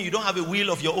doesn't mean you don't have a will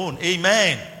of your own.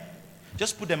 Amen.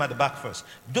 Just put them at the back first.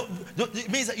 It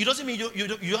means that it doesn't mean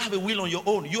you have a will on your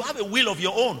own. You have a will of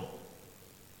your own.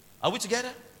 Are we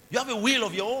together? You have a will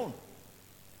of your own.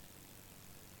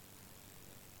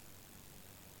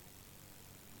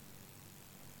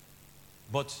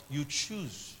 But you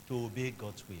choose to obey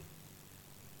God's will.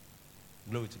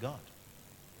 Glory to God.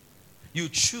 You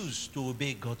choose to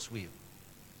obey God's will.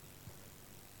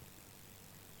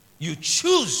 You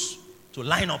choose to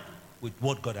line up with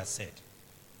what God has said.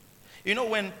 You know,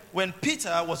 when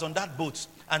Peter was on that boat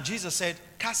and Jesus said,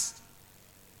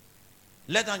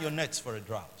 let down your nets for a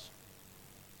drought.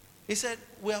 He said,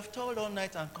 we have toiled all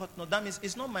night and caught no. That means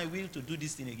it's not my will to do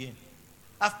this thing again.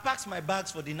 I've packed my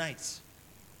bags for the night.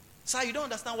 Sir, you don't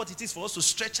understand what it is for us to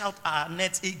stretch out our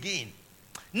nets again.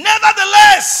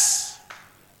 Nevertheless,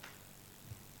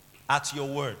 at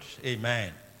your word,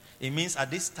 amen. It means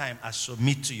at this time I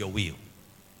submit to your will.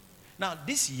 Now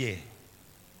this year,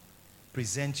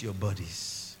 present your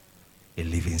bodies a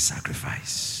living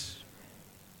sacrifice.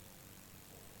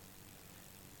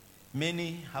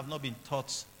 Many have not been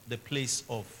taught the place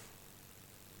of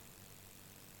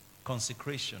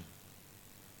consecration.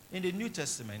 In the New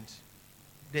Testament,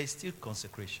 there is still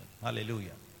consecration.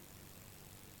 Hallelujah.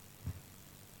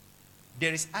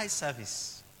 There is eye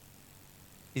service.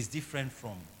 It's different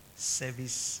from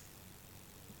service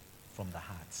from the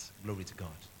heart. Glory to God.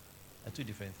 They're two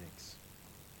different things.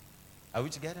 Are we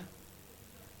together?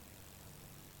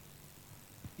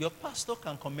 Your pastor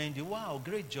can commend you. Wow,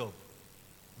 great job.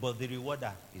 But the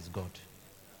rewarder is God.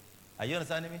 Are you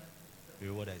understanding me? The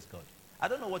rewarder is God. I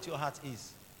don't know what your heart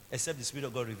is, except the Spirit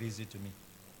of God reveals it to me.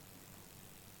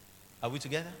 Are we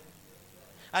together?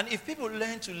 And if people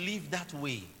learn to live that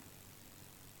way,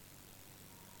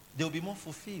 they'll be more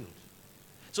fulfilled.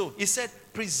 So he said,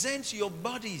 present your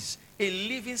bodies a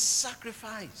living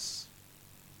sacrifice.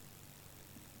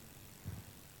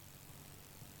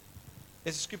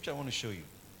 There's a scripture I want to show you.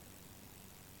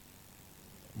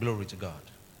 Glory to God.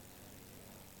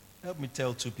 Help me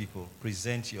tell two people,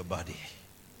 present your body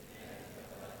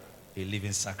a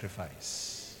living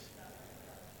sacrifice.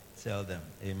 Tell them,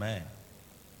 amen.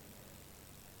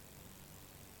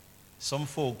 Some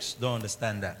folks don't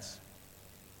understand that.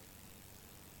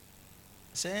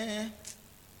 Say,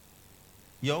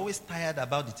 you're always tired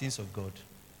about the things of God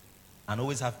and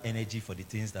always have energy for the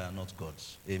things that are not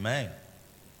God's. Amen.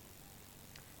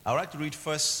 I would like to read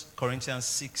 1 Corinthians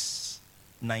 6,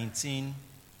 19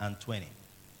 and 20.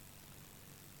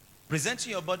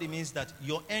 Presenting your body means that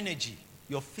your energy,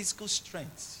 your physical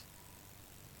strength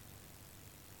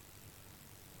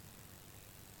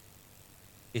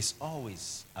is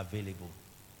always available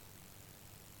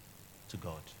to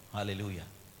God. Hallelujah.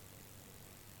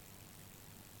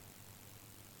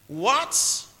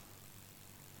 What?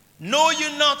 Know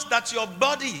you not that your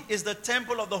body is the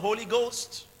temple of the Holy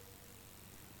Ghost,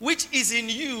 which is in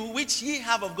you, which ye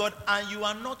have of God, and you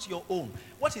are not your own?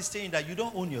 What he's saying that you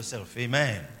don't own yourself.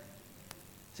 Amen.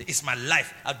 Say, it's my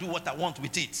life. I do what I want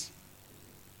with it.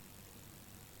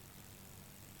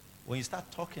 When you start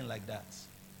talking like that,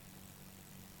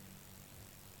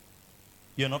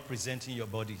 you're not presenting your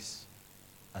bodies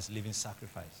as living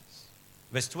sacrifices.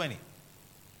 Verse 20.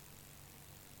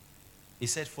 He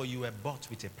said, for you were bought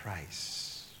with a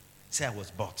price. Say, I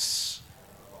was bought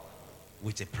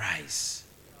with a price.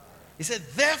 He said,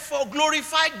 therefore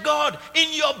glorify God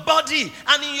in your body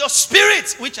and in your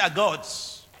spirit, which are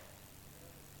God's.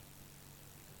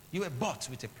 You were bought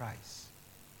with a price.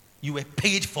 You were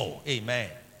paid for. Amen.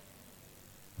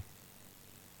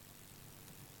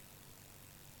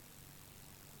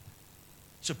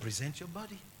 So present your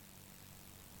body.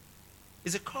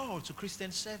 It's a call to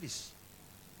Christian service.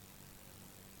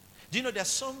 Do you know there are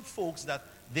some folks that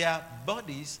their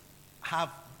bodies have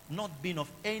not been of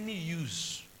any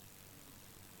use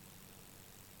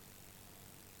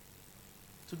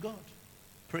to God?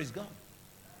 Praise God.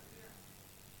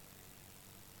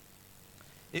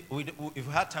 If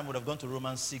we had time, we would have gone to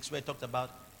Romans 6, where it talked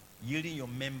about yielding your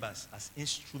members as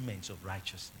instruments of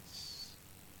righteousness.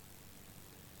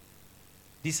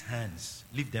 These hands,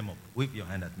 lift them up. Wave your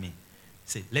hand at me.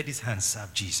 Say, let these hands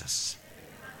serve Jesus.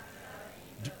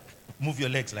 Move your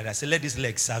legs like that. Say, let these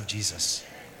legs serve Jesus.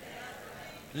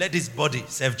 Let this body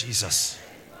serve Jesus.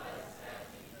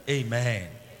 Amen.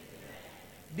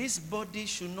 This body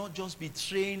should not just be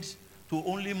trained to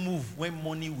only move when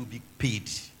money will be paid.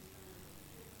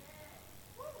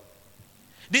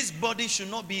 This body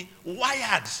should not be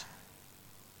wired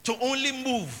to only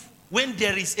move when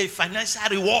there is a financial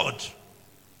reward.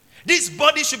 This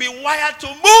body should be wired to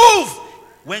move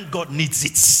when God needs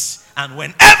it and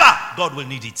whenever God will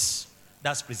need it.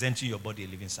 That's presenting your body a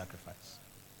living sacrifice.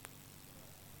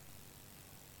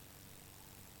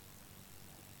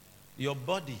 Your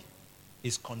body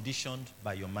is conditioned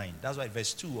by your mind. That's why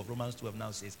verse 2 of Romans 12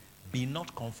 now says, be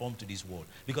not conformed to this world.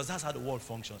 Because that's how the world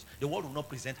functions. The world will not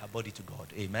present her body to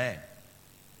God. Amen.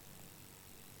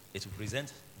 It will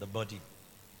present the body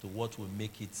to what will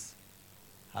make it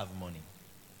have money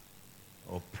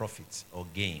or profit or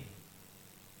gain.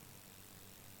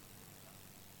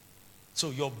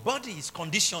 So your body is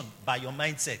conditioned by your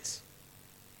mindset.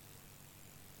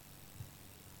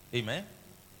 Amen.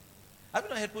 Have you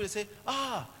not heard people say,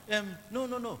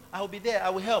 no, I'll be there, I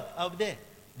will help, I'll be there.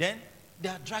 Then they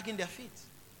are dragging their feet.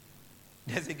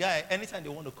 There's a guy, anytime they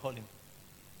want to call him,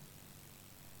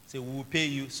 say, we will pay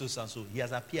you so and so. He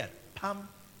has appeared. Pam.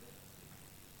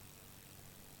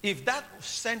 If that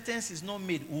sentence is not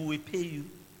made, we will pay you.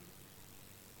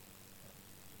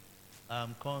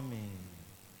 I'm coming.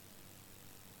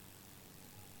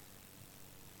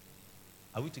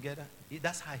 Are we together?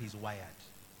 That's how he's wired.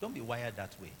 Don't be wired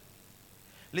that way.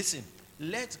 Listen,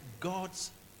 let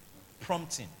God's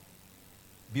prompting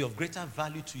be of greater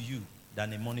value to you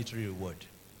than a monetary reward.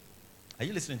 Are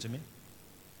you listening to me?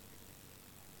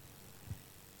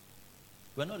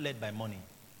 We're not led by money.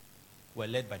 We're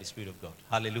led by the Spirit of God.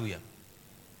 Hallelujah.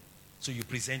 So you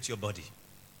present your body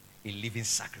a living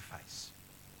sacrifice.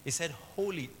 He said,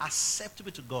 holy,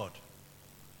 acceptable to God,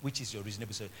 which is your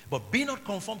reasonable service. But be not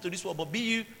conformed to this world, but be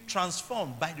you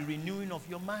transformed by the renewing of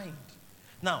your mind.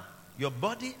 Now, your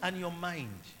body and your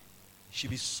mind should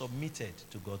be submitted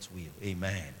to God's will.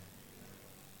 Amen.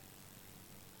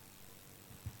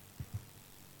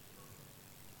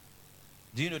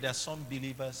 Do you know there are some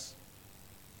believers,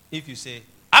 if you say,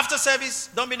 after service,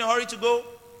 don't be in a hurry to go,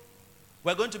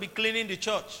 we're going to be cleaning the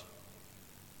church.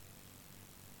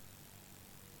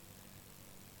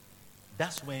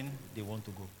 That's when they want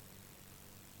to go.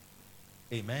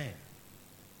 Amen.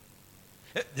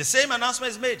 The same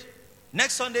announcement is made.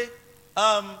 Next Sunday,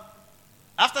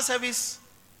 after service,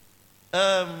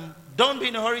 don't be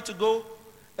in a hurry to go.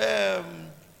 A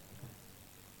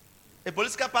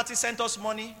political party sent us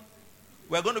money.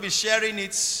 We're going to be sharing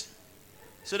it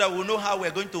so that we'll know how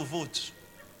we're going to vote.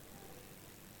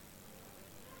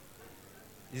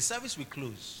 The service will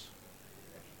close.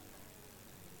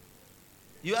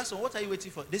 You ask them, what are you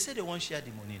waiting for? They say they won't share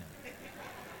the money now.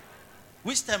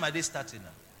 Which time are they starting now?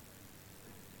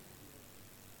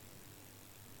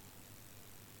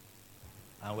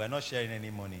 And we're not sharing any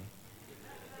money.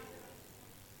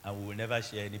 And we will never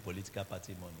share any political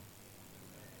party money.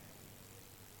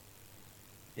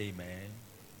 Amen.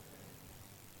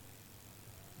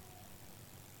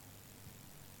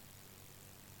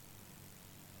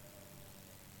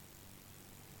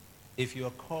 If you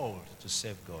are called to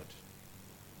serve God,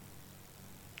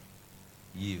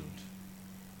 yield.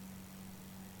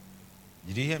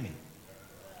 Did you hear me?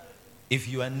 If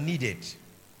you are needed,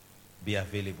 be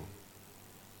available.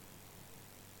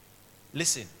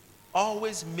 Listen,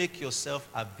 always make yourself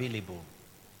available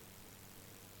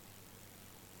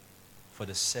for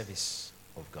the service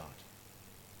of God.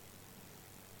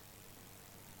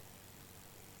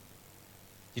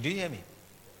 Did you hear me?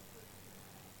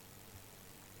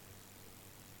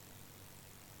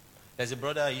 There's a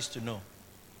brother I used to know.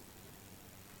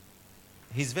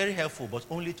 He's very helpful, but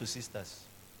only to sisters.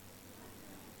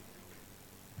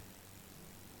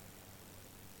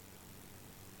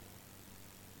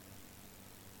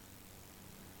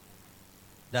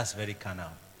 That's very carnal.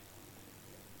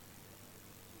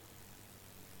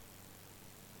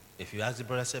 If you ask the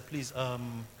brother, say, please, I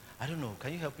don't know,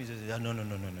 can you help me? No.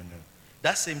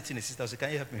 That same thing, the sister will say,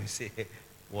 can you help me? You say,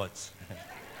 what?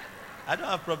 I don't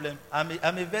have a problem. I'm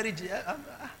a very,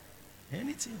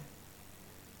 anything.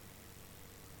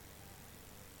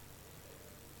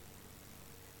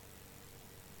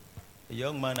 A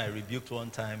young man I rebuked one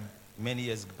time, many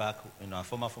years back, in our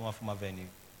former venue.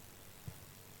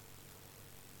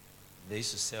 They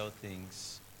used to sell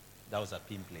things. That was a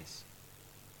pin place.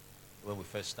 When we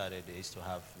first started, they used to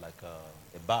have like a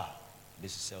bar. They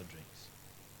used to sell drinks.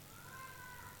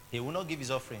 He will not give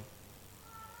his offering.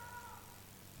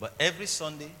 But every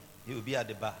Sunday, he will be at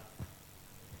the bar.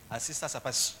 And Sister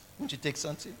Sapas, won't you take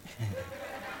something?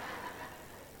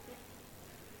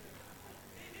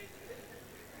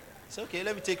 I said, okay,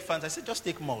 let me take Fanta. I said, just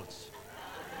take malt.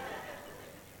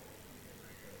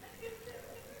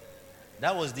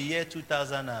 That was the year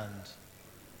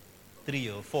 2003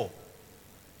 or 4.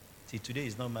 See, today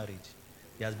he's not married.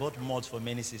 He has bought malt for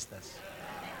many sisters.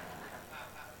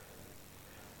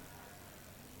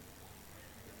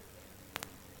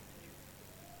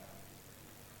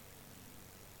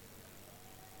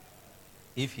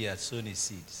 If he had sown his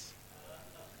seeds.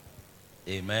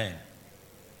 Amen.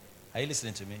 Are you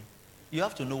listening to me? You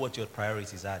have to know what your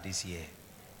priorities are this year.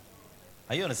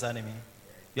 Are you understanding me?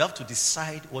 You have to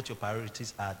decide what your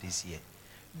priorities are this year.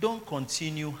 Don't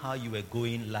continue how you were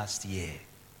going last year.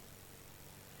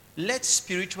 Let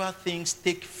spiritual things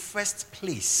take first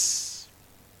place.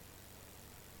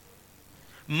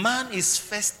 Man is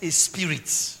first a spirit.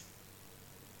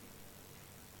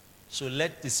 So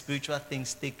let the spiritual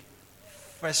things take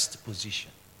first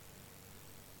position.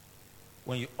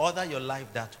 When you order your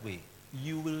life that way,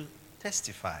 you will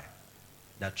testify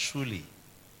that truly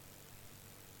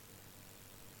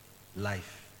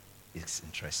life is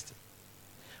interesting.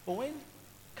 But when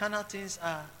carnal things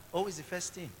are always the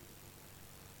first thing,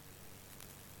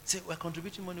 say, we're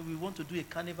contributing money, we want to do a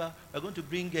carnival, we're going to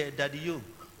bring Daddy Yo.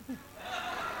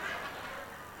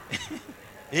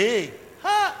 Hey,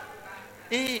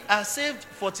 I saved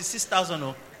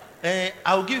 46,000.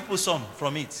 I will give people some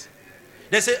from it.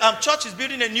 They say, church is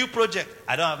building a new project.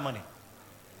 I don't have money.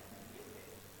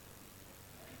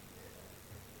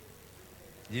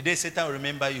 The day Satan will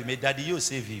remember you, may Daddy Yo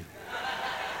save you.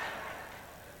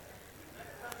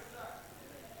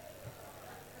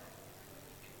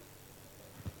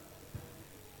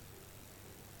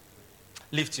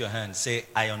 Lift your hand. Say,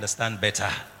 I understand better.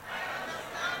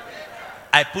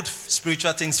 I put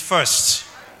spiritual things first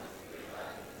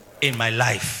in my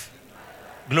life.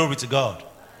 Glory to God.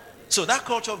 So that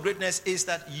culture of greatness is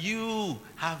that you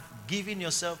have given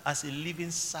yourself as a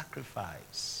living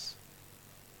sacrifice.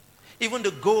 Even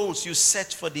the goals you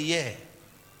set for the year,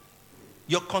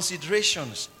 your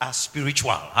considerations are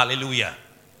spiritual. Hallelujah.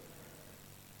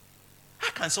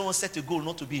 How can someone set a goal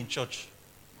not to be in church?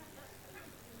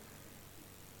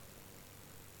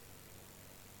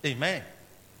 Amen.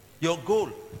 Your goal,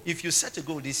 if you set a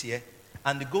goal this year,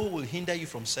 and the goal will hinder you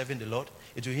from serving the Lord,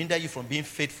 it will hinder you from being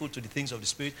faithful to the things of the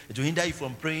Spirit, it will hinder you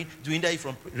from praying, it will hinder you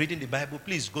from reading the Bible,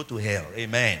 please go to hell.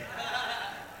 Amen.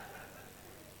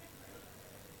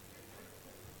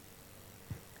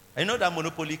 I know that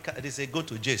monopoly, they say go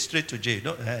to jail, straight to jail.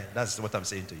 No, that's what I'm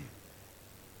saying to you.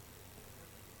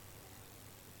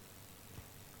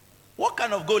 What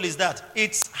kind of goal is that?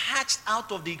 It's hatched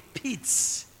out of the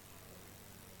pits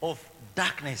of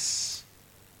darkness.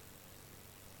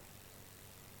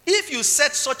 If you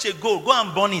set such a goal, go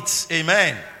and burn it.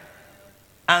 Amen.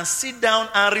 And sit down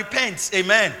and repent.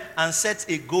 Amen. And set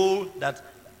a goal that,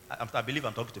 I believe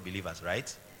I'm talking to believers,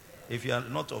 right? If you are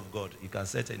not of God, you can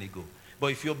set any goal. But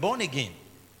if you're born again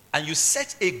and you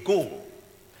set a goal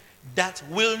that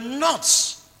will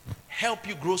not help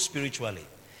you grow spiritually,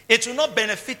 it will not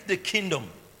benefit the kingdom,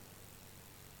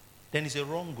 then it's a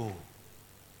wrong goal.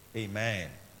 Amen.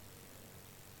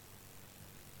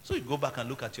 So you go back and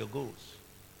look at your goals.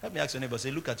 Let me ask your neighbor, say,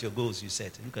 look at your goals you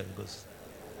set. Look at your goals.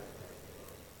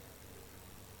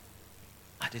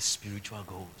 Are they spiritual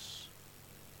goals?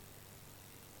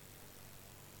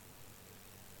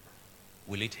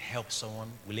 Will it help someone?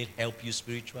 Will it help you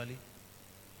spiritually?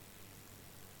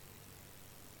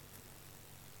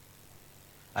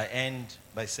 I end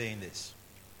by saying this.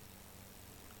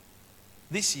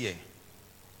 This year,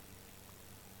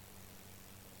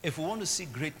 if we want to see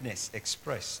greatness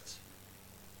expressed,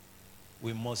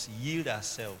 we must yield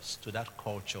ourselves to that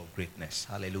culture of greatness.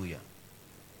 Hallelujah.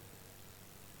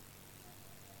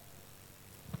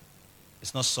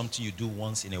 It's not something you do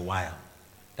once in a while.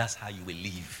 That's how you will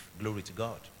live. Glory to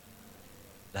God.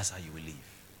 That's how you will live.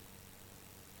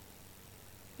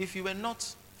 If you were not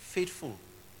faithful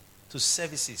to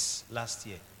services last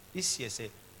year, this year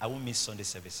say, I won't miss Sunday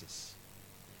services.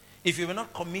 If you were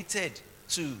not committed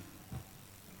to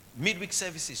midweek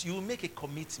services, you will make a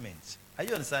commitment. Are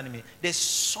you understanding me? There's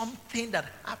something that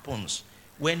happens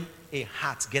when a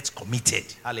heart gets committed.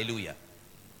 Hallelujah.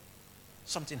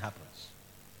 Something happens.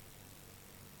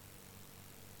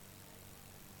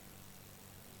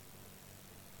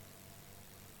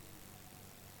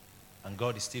 And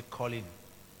God is still calling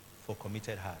for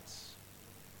committed hearts.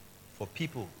 For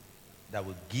people that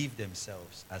will give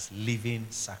themselves as living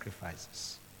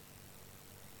sacrifices.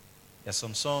 There are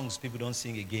some songs people don't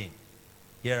sing again.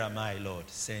 Here am I, Lord,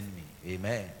 send me.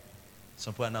 Amen.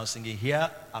 Some people are now singing, here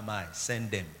am I, send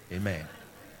them. Amen.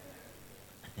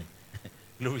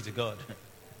 Glory to God.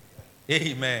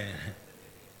 Amen.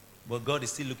 But God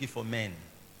is still looking for men.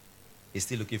 He's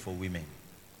still looking for women.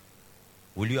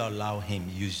 Will you allow him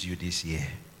use you this year?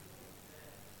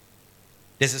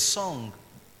 There's a song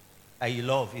I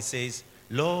love. It says,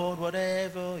 Lord,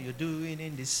 whatever you're doing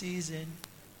in this season,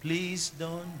 please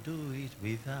don't do it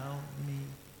without me.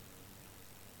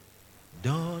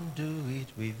 Don't do it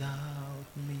without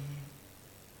me.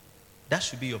 That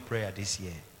should be your prayer this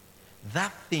year.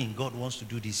 That thing God wants to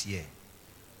do this year,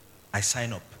 I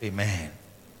sign up. Amen.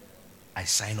 I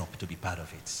sign up to be part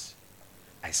of it.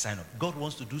 I sign up. God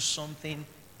wants to do something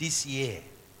this year.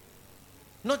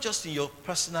 Not just in your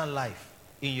personal life,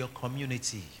 in your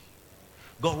community.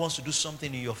 God wants to do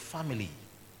something in your family.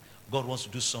 God wants to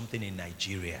do something in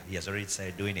Nigeria. He has already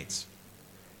started doing it.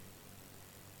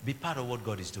 Be part of what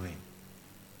God is doing.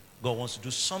 God wants to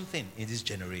do something in this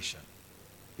generation.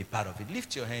 Be part of it.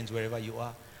 Lift your hands wherever you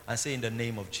are and say, in the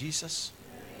name of Jesus,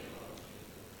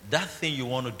 that thing you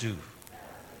want to do,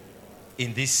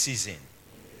 in this season,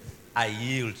 I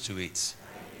yield to it.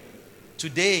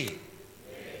 Today,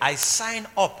 I sign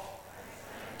up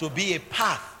to be a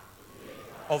part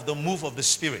of the move of the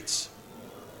Spirit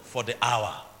for the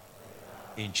hour.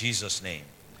 In Jesus' name.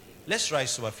 Let's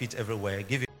rise to our feet everywhere.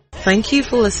 Give it. Thank you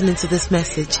for listening to this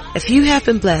message. If you have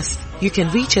been blessed, you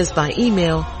can reach us by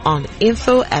email on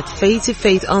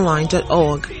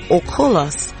info@faith2faithonline.org or call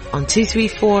us on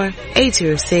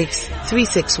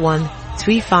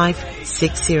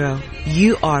 234-806-361-3560.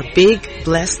 You are big,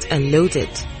 blessed, and loaded.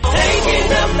 Taking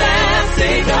the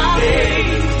message of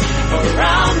faith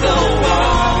around the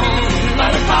world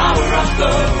by the power of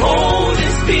the Holy